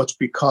instead now it's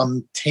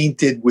become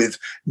tainted with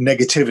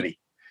negativity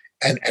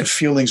and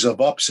feelings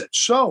of upset.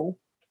 So,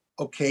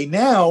 okay,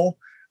 now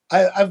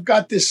I've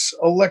got this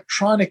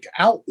electronic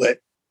outlet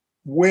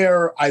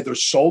where either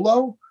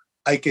solo,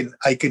 I can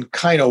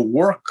kind of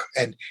work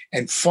and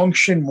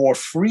function more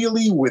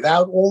freely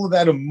without all of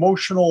that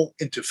emotional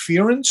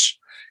interference.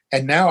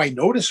 And now I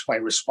notice my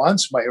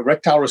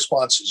erectile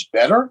response is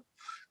better.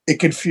 It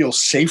can feel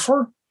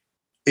safer.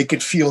 It can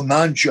feel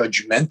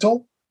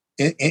non-judgmental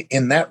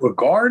in that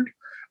regard,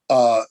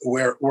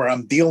 where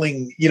I'm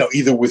dealing,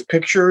 either with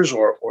pictures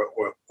or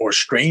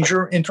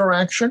stranger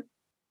interaction.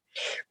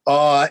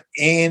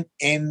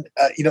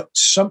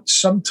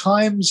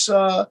 Sometimes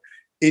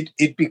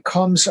it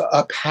becomes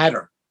a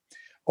pattern.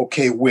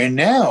 Okay, where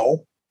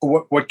now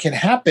what can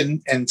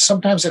happen, and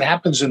sometimes it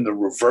happens in the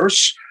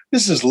reverse.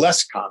 This is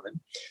less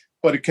common,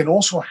 but it can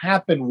also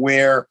happen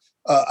where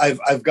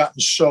I've gotten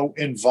so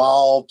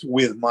involved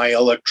with my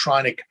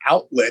electronic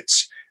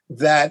outlets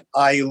that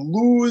I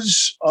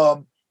lose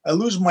my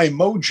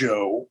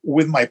mojo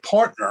with my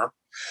partner,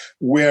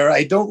 where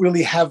I don't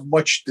really have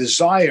much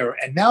desire.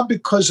 And now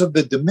because of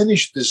the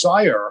diminished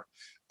desire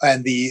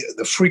and the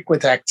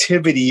frequent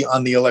activity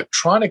on the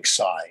electronic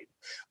side,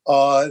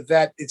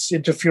 that it's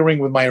interfering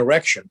with my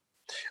erection.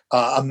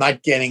 I'm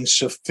not getting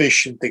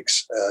sufficient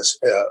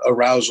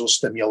arousal,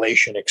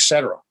 stimulation,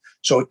 etc.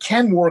 So it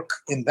can work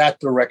in that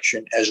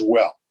direction as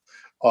well.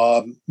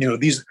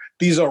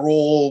 These are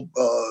all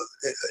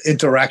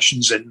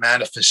interactions and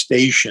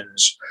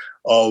manifestations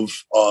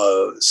of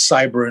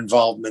cyber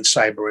involvement,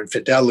 cyber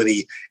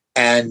infidelity,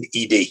 and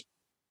ED.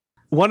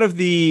 One of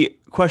the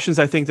questions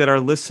I think that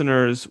our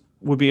listeners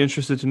would be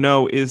interested to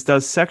know is,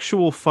 does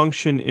sexual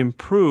function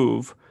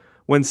improve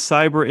when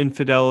cyber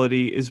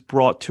infidelity is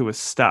brought to a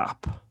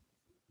stop?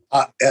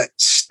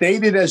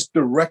 Stated as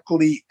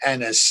directly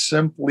and as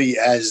simply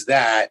as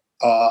that,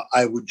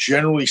 I would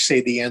generally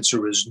say the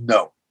answer is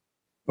no.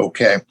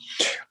 Okay.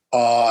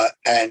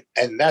 And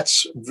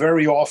that's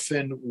very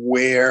often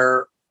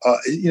where,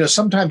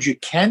 sometimes you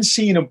can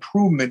see an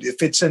improvement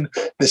if it's in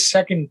the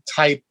second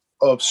type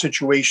of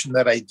situation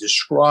that I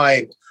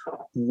described,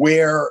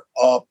 where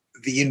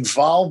the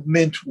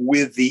involvement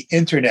with the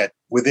internet,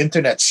 with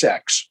internet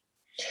sex,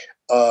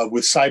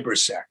 with cyber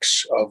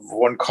sex of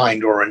one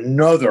kind or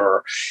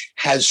another,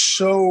 has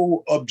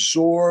so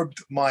absorbed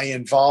my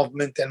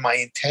involvement and my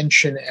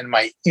intention and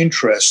my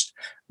interest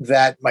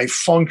that my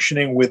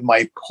functioning with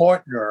my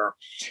partner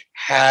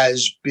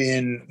has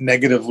been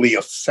negatively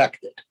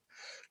affected.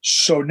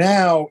 So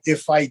now,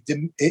 if I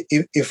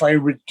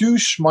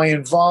reduce my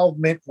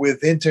involvement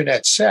with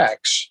internet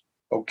sex,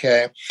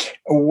 okay,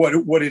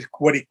 what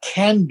it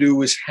can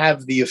do is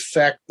have the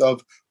effect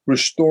of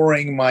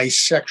restoring my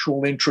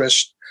sexual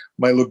interest,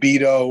 my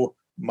libido,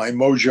 my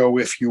mojo,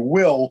 if you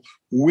will,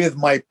 with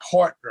my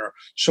partner.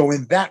 So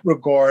in that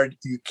regard,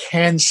 you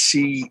can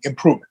see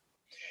improvement.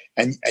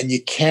 And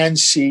you can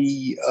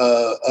see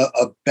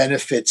a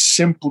benefit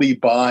simply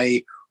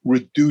by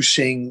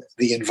reducing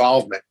the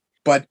involvement.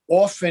 But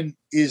often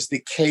is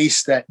the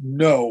case that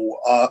no,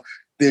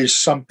 there's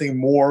something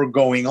more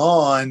going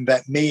on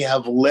that may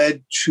have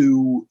led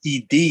to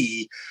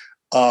ED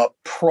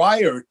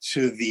prior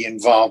to the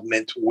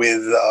involvement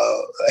with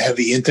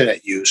heavy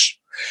internet use.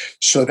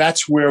 So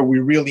that's where we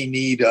really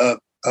need a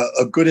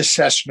good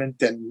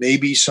assessment and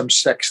maybe some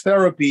sex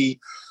therapy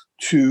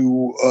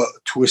to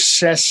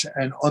assess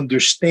and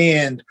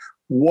understand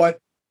what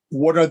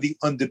are the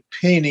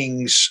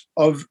underpinnings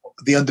of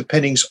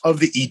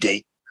the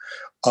ED,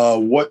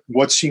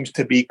 what seems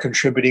to be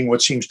contributing,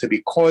 what seems to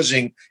be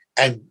causing,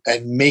 and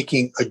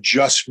making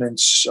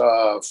adjustments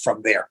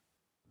from there.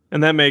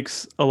 And that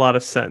makes a lot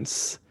of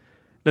sense.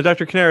 Now,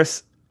 Dr.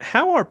 Canaris,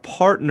 how are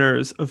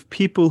partners of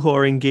people who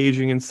are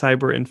engaging in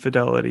cyber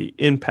infidelity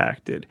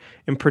impacted?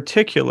 In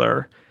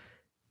particular,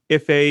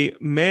 if a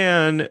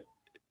man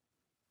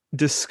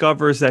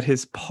discovers that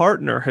his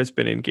partner has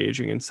been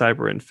engaging in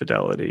cyber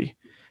infidelity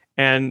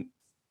and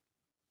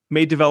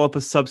may develop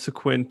a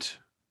subsequent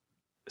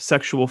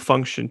sexual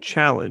function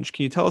challenge,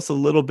 can you tell us a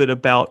little bit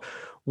about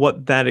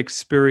what that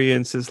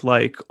experience is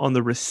like on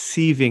the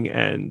receiving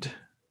end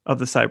of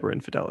the cyber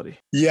infidelity?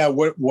 Yeah,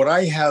 what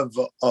I have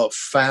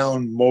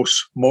found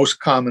most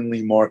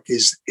commonly, Mark,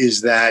 is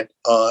that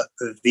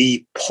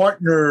the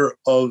partner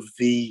of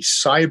the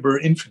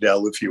cyber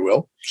infidel, if you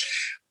will,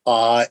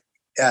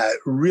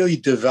 really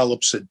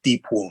develops a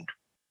deep wound,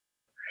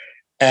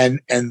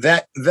 and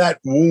that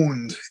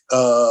wound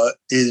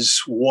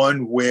is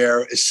one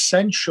where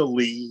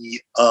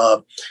essentially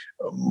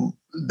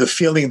the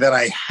feeling that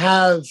I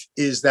have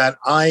is that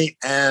I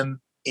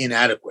am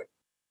inadequate.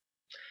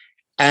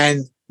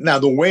 And now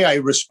the way I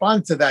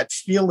respond to that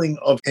feeling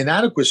of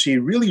inadequacy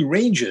really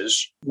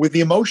ranges with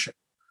the emotion.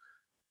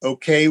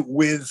 Okay,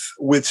 with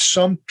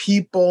some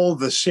people,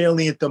 the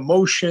salient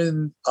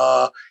emotion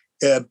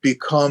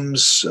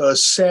becomes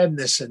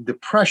sadness and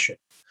depression.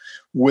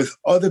 With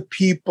other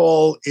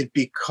people, it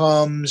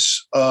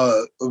becomes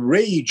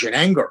rage and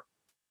anger.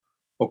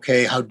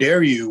 Okay, how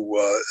dare you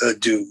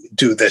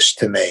do this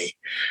to me?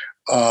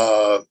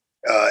 And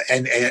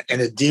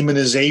a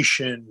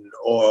demonization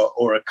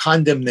or a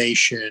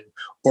condemnation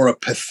or a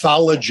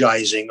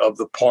pathologizing of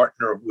the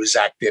partner who is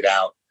acted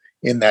out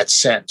in that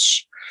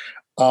sense.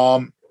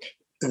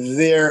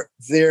 There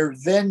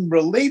then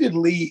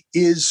relatedly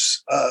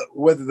is,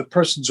 whether the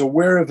person's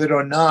aware of it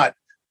or not,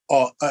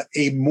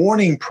 a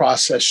mourning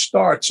process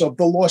starts of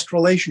the lost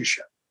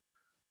relationship,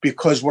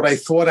 because what I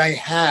thought I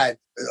had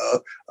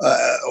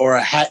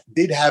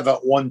did have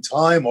at one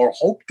time or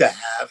hoped to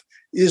have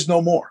is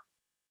no more.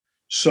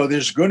 So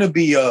there's going to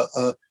be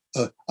I'm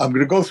going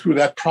to go through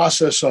that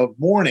process of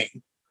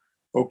mourning,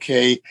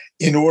 okay,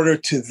 in order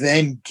to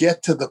then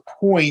get to the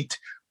point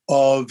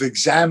of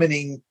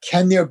examining,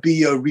 can there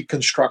be a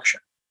reconstruction?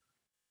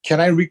 Can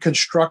I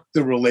reconstruct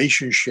the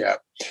relationship?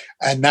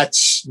 And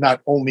that's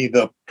not only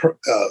the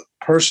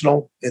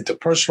interpersonal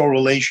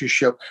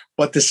relationship,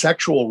 but the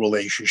sexual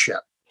relationship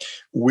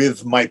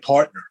with my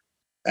partner.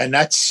 And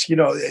that's,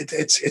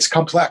 it's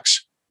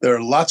complex. There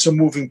are lots of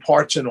moving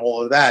parts in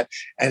all of that.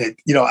 And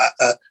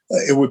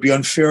it would be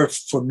unfair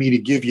for me to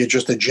give you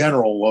just a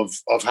general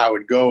of how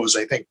it goes.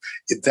 I think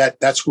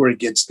that's where it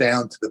gets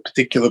down to the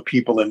particular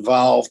people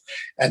involved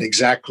and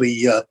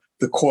exactly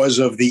the cause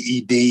of the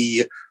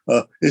ED.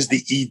 Was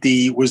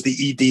the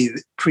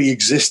ED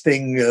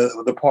pre-existing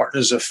the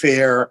partner's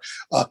affair?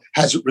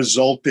 Has it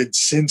resulted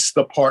since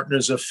the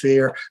partner's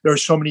affair? There are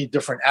so many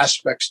different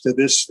aspects to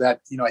this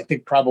that I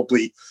think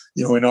probably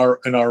in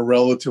our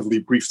relatively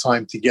brief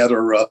time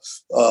together,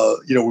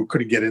 we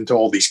couldn't get into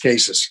all these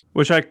cases.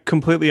 Which I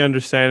completely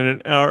understand,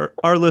 and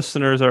our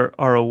listeners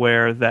are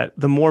aware that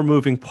the more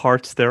moving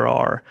parts there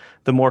are,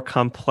 the more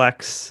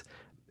complex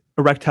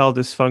erectile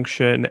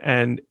dysfunction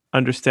and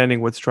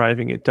understanding what's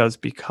driving it does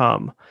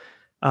become.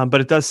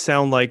 But it does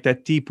sound like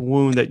that deep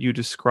wound that you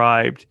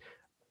described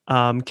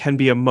can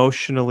be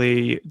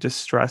emotionally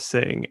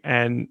distressing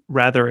and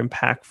rather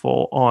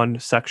impactful on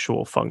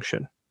sexual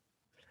function.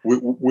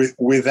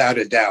 Without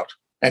a doubt.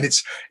 And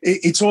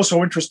it's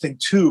also interesting,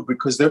 too,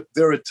 because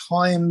there are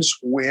times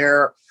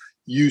where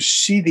you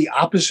see the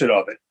opposite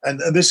of it. And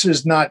this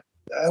is not,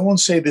 I won't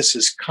say this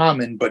is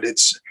common, but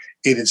it's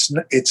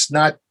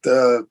not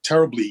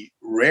terribly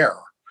rare.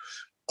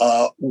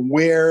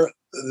 where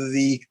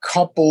the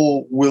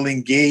couple will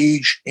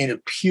engage in a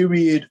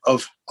period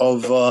of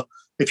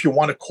if you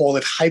want to call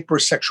it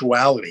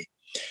hypersexuality,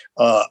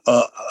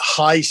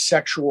 high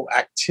sexual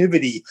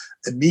activity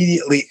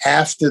immediately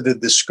after the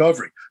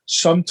discovery.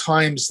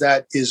 Sometimes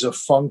that is a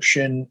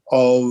function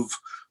of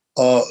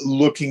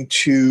looking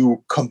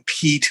to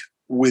compete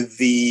with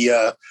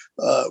the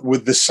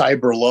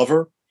cyber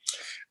lover.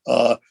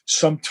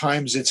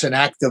 Sometimes it's an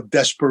act of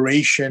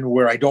desperation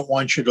where I don't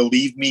want you to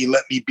leave me.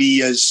 Let me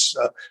be as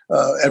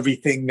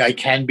everything I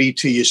can be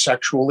to you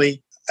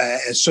sexually.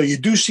 And so you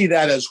do see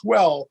that as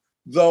well,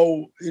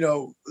 though,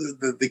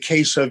 the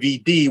case of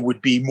ED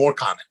would be more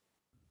common.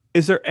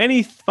 Is there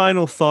any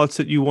final thoughts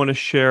that you want to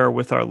share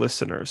with our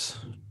listeners?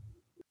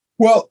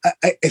 Well,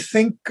 I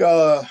think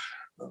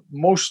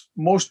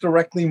most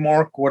directly,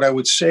 Mark, what I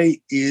would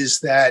say is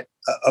that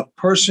a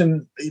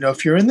person,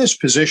 if you're in this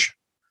position,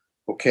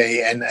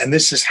 okay, and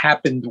this has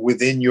happened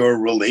within your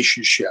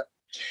relationship,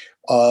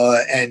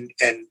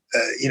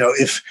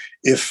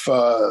 if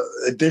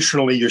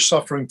additionally you're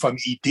suffering from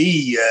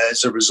ED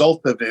as a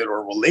result of it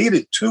or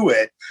related to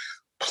it,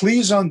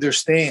 please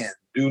understand,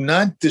 do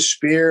not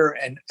despair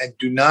and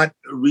do not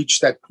reach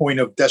that point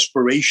of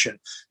desperation.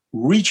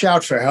 Reach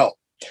out for help.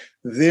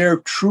 There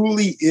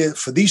truly is,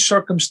 for these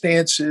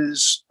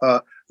circumstances,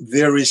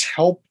 there is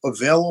help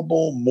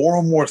available. More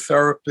and more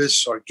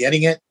therapists are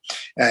getting it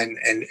and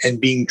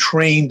being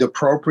trained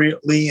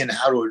appropriately in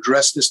how to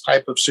address this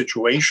type of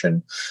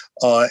situation.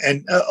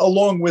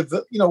 Along with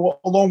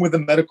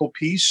the medical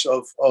piece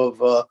of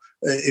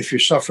if you're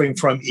suffering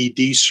from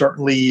ED,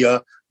 certainly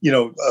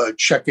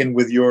check in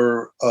with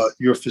your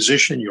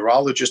physician,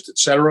 urologist,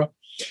 etc.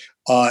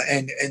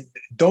 And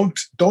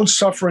don't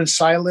suffer in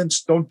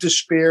silence. Don't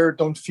despair.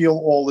 Don't feel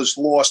all is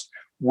lost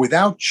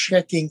without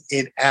checking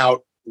it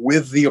out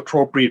with the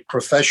appropriate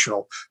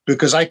professional,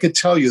 because I could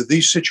tell you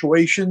these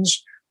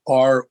situations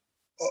are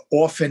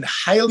often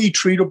highly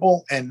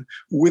treatable and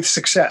with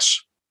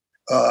success.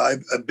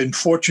 I've been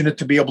fortunate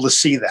to be able to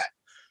see that.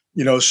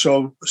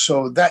 So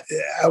that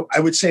I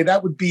would say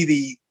that would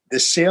be the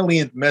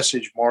salient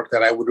message, Mark,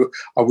 that I would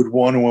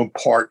want to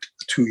impart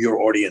to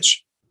your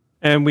audience.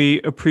 And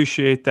we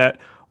appreciate that.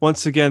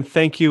 Once again,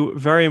 thank you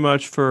very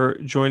much for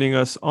joining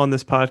us on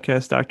this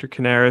podcast, Dr.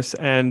 Canaris.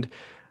 And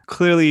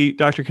clearly,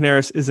 Dr.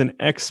 Canaris is an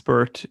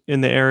expert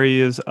in the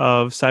areas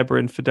of cyber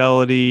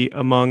infidelity,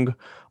 among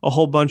a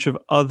whole bunch of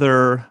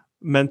other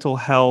mental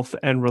health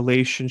and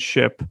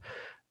relationship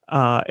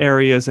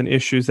areas and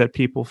issues that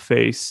people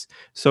face.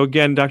 So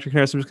again, Dr.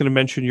 Canaris, I'm just going to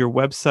mention your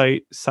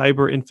website,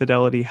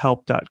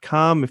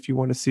 cyberinfidelityhelp.com. If you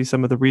want to see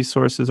some of the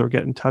resources or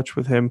get in touch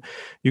with him,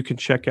 you can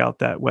check out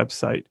that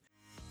website.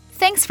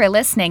 Thanks for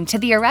listening to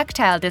the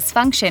Erectile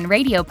Dysfunction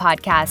Radio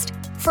Podcast.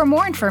 For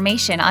more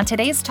information on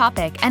today's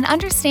topic and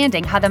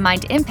understanding how the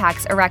mind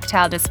impacts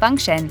erectile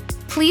dysfunction,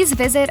 please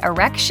visit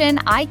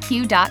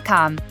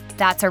erectioniq.com.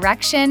 That's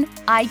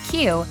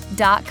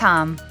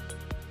erectioniq.com.